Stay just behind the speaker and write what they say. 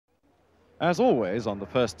As always, on the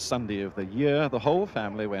first Sunday of the year, the whole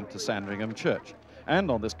family went to Sandringham Church. And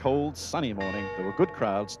on this cold, sunny morning, there were good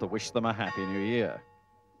crowds to wish them a happy new year.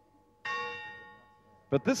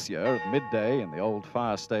 But this year, at midday in the old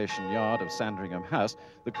fire station yard of Sandringham House,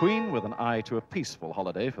 the Queen, with an eye to a peaceful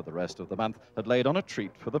holiday for the rest of the month, had laid on a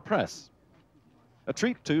treat for the press. A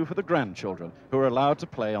treat, too, for the grandchildren, who were allowed to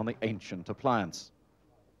play on the ancient appliance.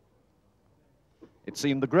 It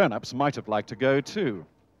seemed the grown-ups might have liked to go, too.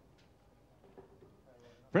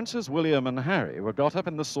 Princes William and Harry were got up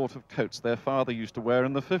in the sort of coats their father used to wear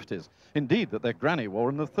in the 50s, indeed that their granny wore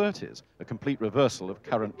in the 30s, a complete reversal of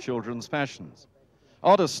current children's fashions.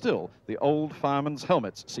 Odder still, the old firemen's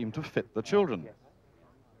helmets seemed to fit the children.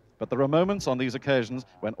 But there are moments on these occasions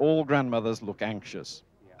when all grandmothers look anxious.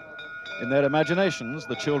 In their imaginations,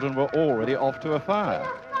 the children were already off to a fire.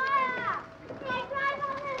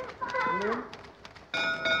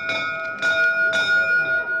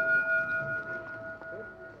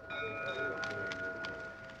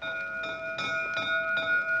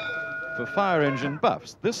 For fire engine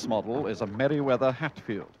buffs, this model is a Merryweather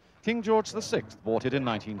Hatfield. King George VI bought it in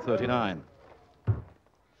 1939.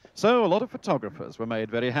 So a lot of photographers were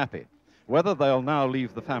made very happy. Whether they'll now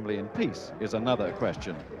leave the family in peace is another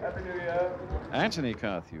question. Happy New Year. Anthony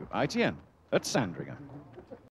Carthew, ITN, at Sandringham.